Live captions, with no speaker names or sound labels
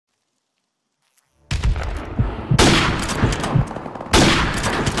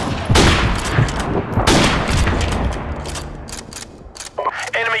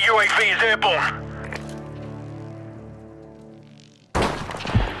UAV is airborne.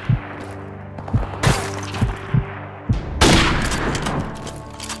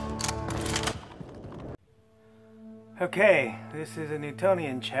 Okay, this is a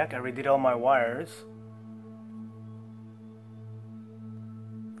Newtonian check. I redid all my wires.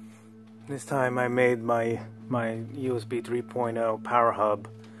 This time I made my USB 3.0 power hub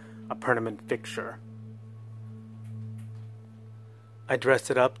a permanent fixture. I dressed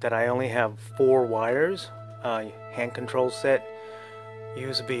it up that I only have 4 wires, hand control set,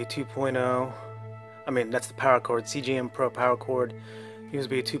 USB 2.0, that's the power cord, CGM Pro power cord,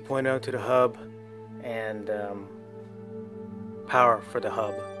 USB 2.0 to the hub, and power for the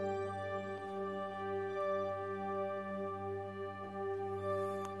hub.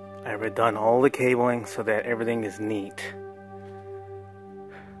 I've redone all the cabling so that everything is neat.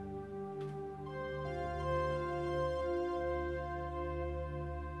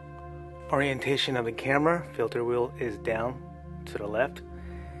 Orientation of the camera, filter wheel is down to the left.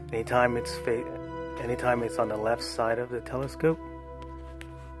 Anytime it's on the left side of the telescope.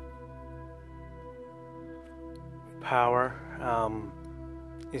 Power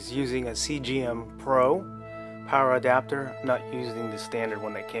is using a CGM Pro power adapter, not using the standard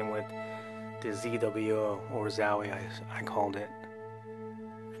one that came with the ZWO or Zowie, I called it.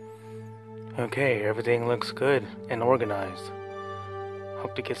 Okay, everything looks good and organized.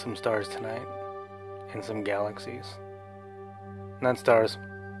 Hope to get some stars tonight and some galaxies. Not stars,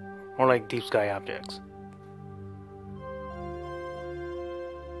 more like deep sky objects.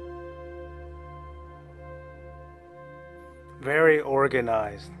 Very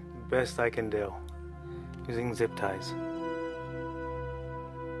organized, best I can do, using zip ties.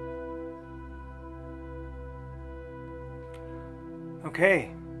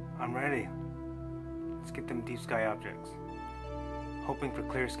 Okay, I'm ready. Let's get them deep sky objects. Hoping for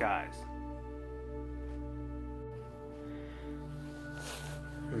clear skies.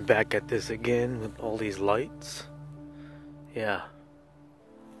 I'm back at this again with all these lights. Yeah.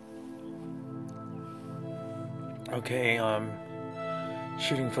 Okay,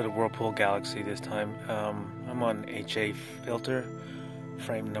 shooting for the Whirlpool Galaxy this time. I'm on HA filter,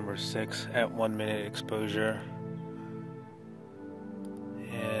 frame number 6 at 1 minute exposure.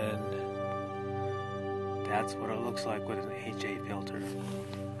 And that's what it looks like with an HA filter.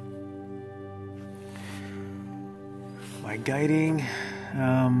 My guiding,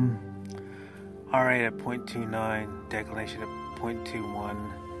 RA at 0.29, declination at 0.21.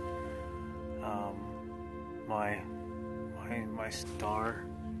 My star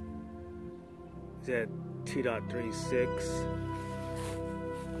is at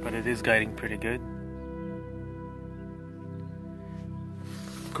 2.36, but it is guiding pretty good.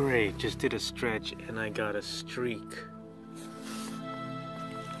 Great, just did a stretch and I got a streak.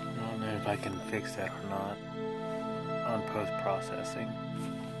 I don't know if I can fix that or not on post-processing.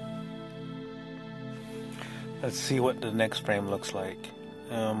 Let's see what the next frame looks like.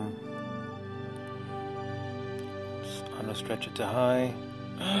 I'm gonna stretch it to high.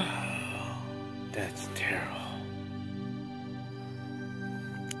 That's terrible.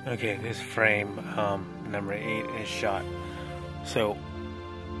 Okay, this frame number 8 is shot. So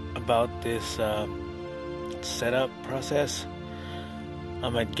about this setup process,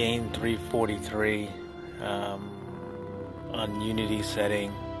 I'm at gain 343 on Unity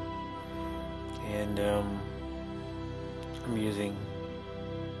setting, and I'm using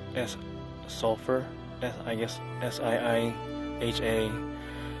sulfur, I guess SIIHA,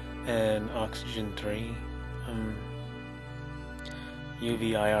 and oxygen 3,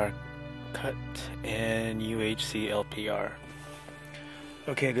 UVIR cut, and UHC LPR.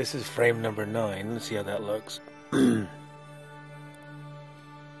 Okay, this is frame number 9. Let's see how that looks.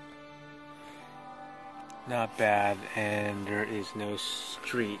 Not bad, and there is no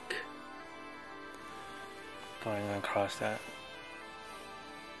streak going across that.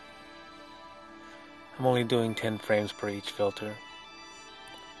 I'm only doing 10 frames per each filter.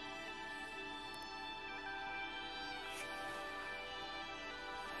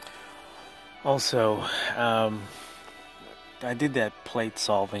 Also, I did that plate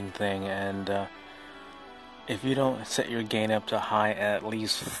solving thing, and if you don't set your gain up to high at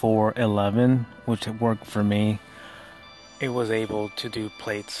least 411, which worked for me, it was able to do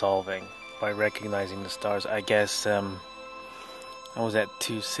plate solving by recognizing the stars. I guess I was at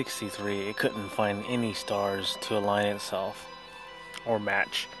 263. It couldn't find any stars to align itself or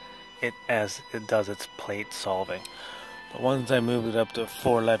match it as it does its plate solving. But once I moved it up to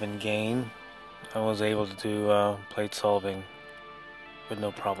 411 gain, I was able to do plate solving with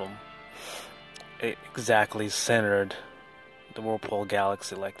no problem. It exactly centered the Whirlpool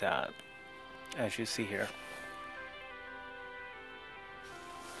Galaxy like that, as you see here.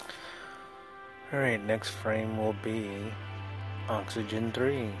 Alright, next frame will be Oxygen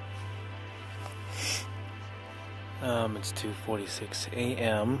 3. It's 2:46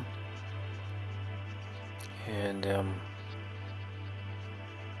 a.m. and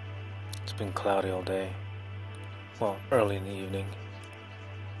it's been cloudy all day. Well, early in the evening.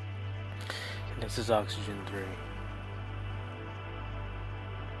 And this is Oxygen 3.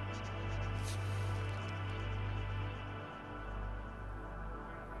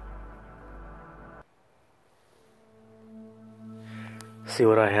 See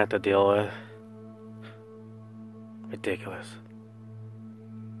what I had to deal with? Ridiculous.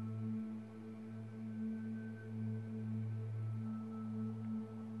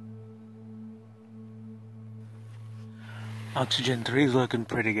 Oxygen 3 is looking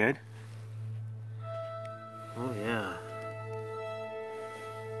pretty good. Oh yeah.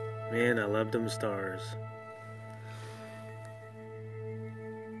 Man, I love them stars.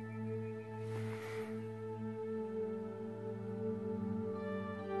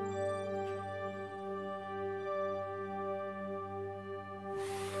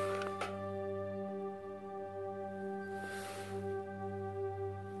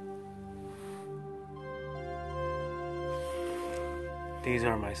 These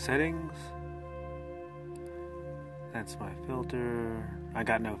are my settings. That's my filter. I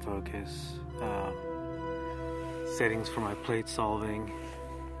got no focus. Settings for my plate solving.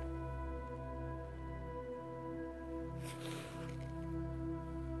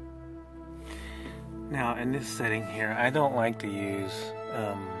 Now in this setting here, I don't like to use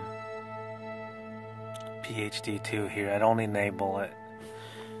PhD2 here. I'd only enable it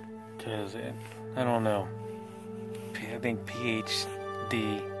because I don't know. I think PhD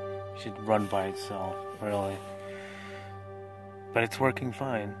should run by itself, really. But it's working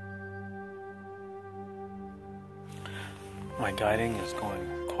fine. My guiding is going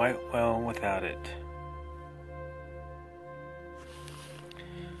quite well without it.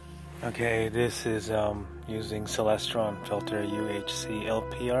 Okay, this is using Celestron filter UHC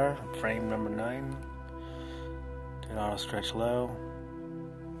LPR, frame number 9. Turn auto stretch low.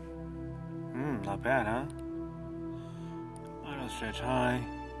 Not bad, huh? Auto stretch high.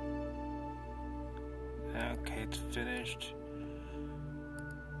 Okay, it's finished.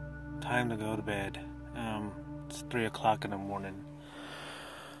 Time to go to bed. It's 3 o'clock in the morning.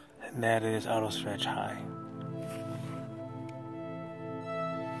 And that is auto stretch high.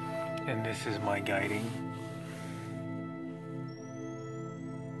 And this is my guiding.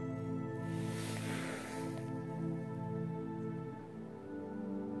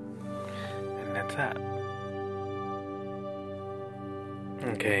 And that's that.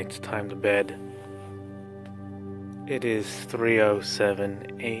 Okay, it's time to bed. It is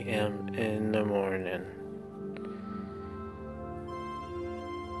 3:07 a.m. in the morning.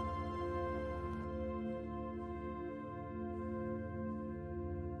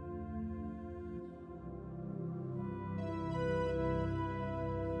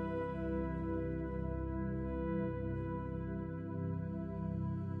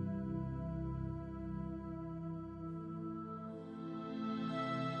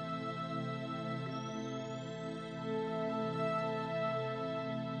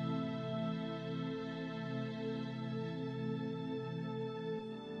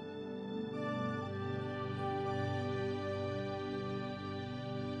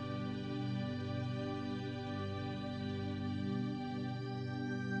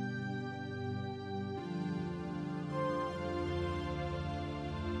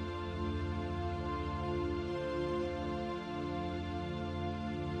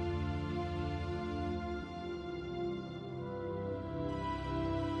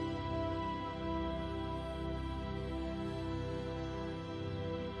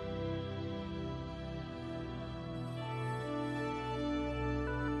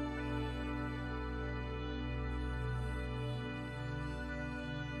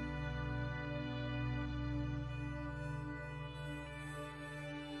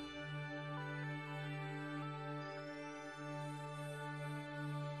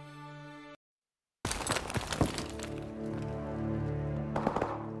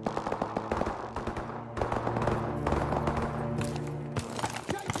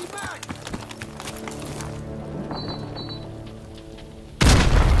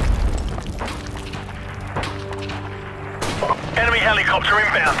 Enemy helicopter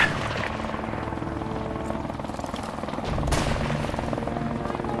inbound.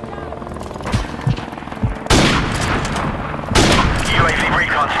 UAV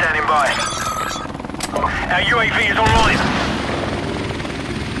recon standing by. Our UAV is online.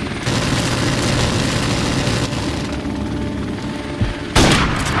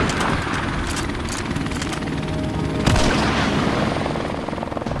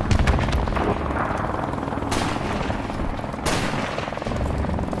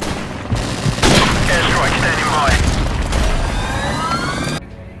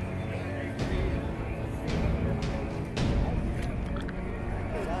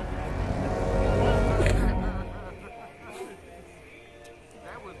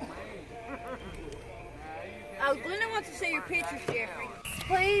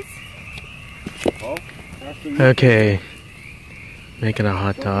 please? Okay. Making a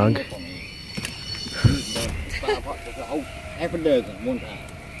hot dog. Half a dozen one time.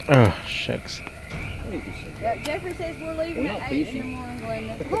 Oh, shucks. Jeffrey says we're leaving at 8 in the morning,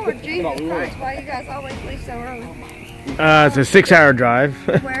 Glenda. Lord Jesus Christ, why you guys always leave so early? It's a 6-hour drive.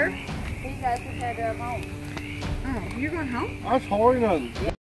 Where? You guys prepared to drive home. Oh, you're going home? That's hard enough.